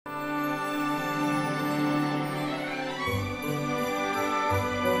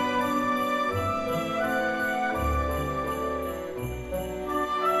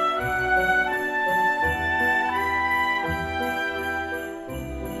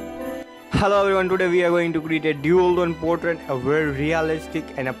Hello everyone, today we are going to create a dual tone portrait, a very realistic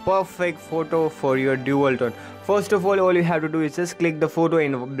and a perfect photo for your dual tone. First of all you have to do is just click the photo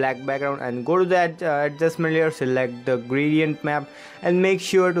in black background and go to that adjustment layer, select the gradient map and make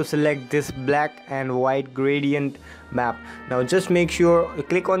sure to select this black and white gradient map. Now just make sure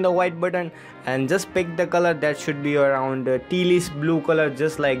click on the white button and just pick the color that should be around tealish blue color,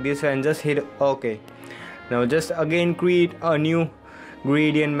 just like this, and just hit OK. Now just again create a new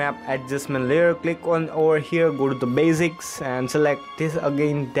gradient map adjustment layer, click on over here, go to the basics and select this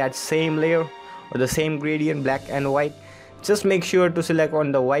again, that same layer or the same gradient, black and white. Just make sure to select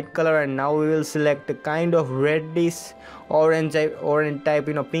on the white color, and now we will select a kind of reddish orange type,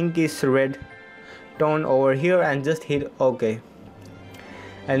 pinkish red tone over here, and just hit OK.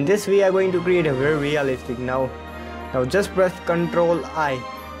 And this we are going to create a very realistic. Now just press Ctrl I.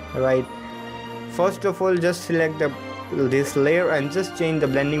 Right, first of all just select this layer and just change the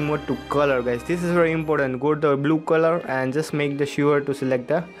blending mode to color, guys. This is very important. Go to the blue color and just make sure to select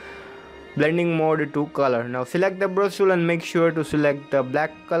the blending mode to color. Now select the brush tool and make sure to select the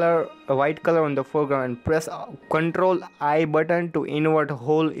black color, white color on the foreground, and press Ctrl I button to invert the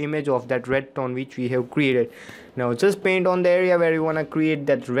whole image of that red tone which we have created. Now just paint on the area where you want to create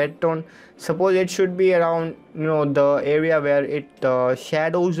that red tone. Suppose it should be around the area where the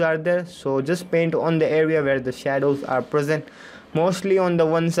shadows are there, so just paint on the area where the shadows are present, mostly on the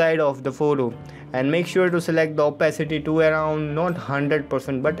one side of the photo, and make sure to select the opacity to around not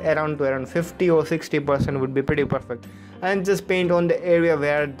 100% but around 50 or 60% would be pretty perfect, and just paint on the area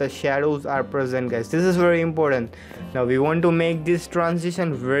where the shadows are present, guys. This is very important. Now we want to make this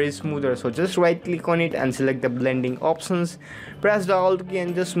transition very smoother, so just right click on it and select the blending options, press the Alt key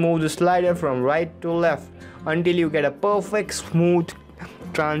and just move the slider from right to left until you get a perfect smooth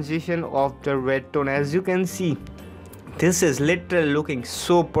transition of the red tone. As you can see, this is literally looking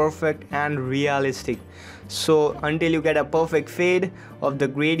so perfect and realistic. So until you get a perfect fade of the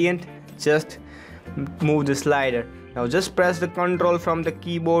gradient, just move the slider. Now just press the Ctrl from the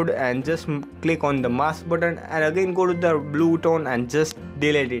keyboard and just click on the mask button, and again go to the blue tone and just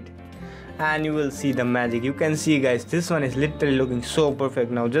delete it, and you will see the magic. You can see, guys, this one is literally looking so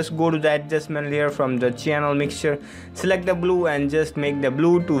perfect. Now just go to the adjustment layer from the channel mixture, select the blue and just make the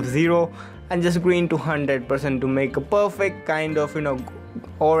blue to 0 and just green to 100% to make a perfect kind of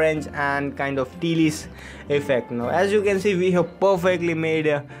orange and kind of tealish effect. Now as you can see, we have perfectly made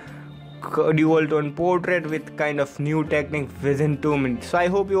a dual tone portrait with kind of new technique within 2 minutes. So I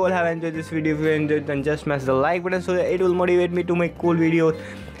hope you all have enjoyed this video. If you enjoyed, then just smash the like button so that it will motivate me to make cool videos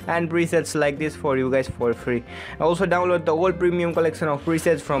and presets like this for you guys for free. Also download the whole premium collection of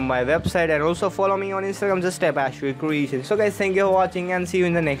presets from my website, and also follow me on Instagram, just type ashvircreations. So guys, thank you for watching and see you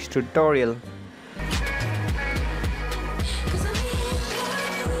in the next tutorial.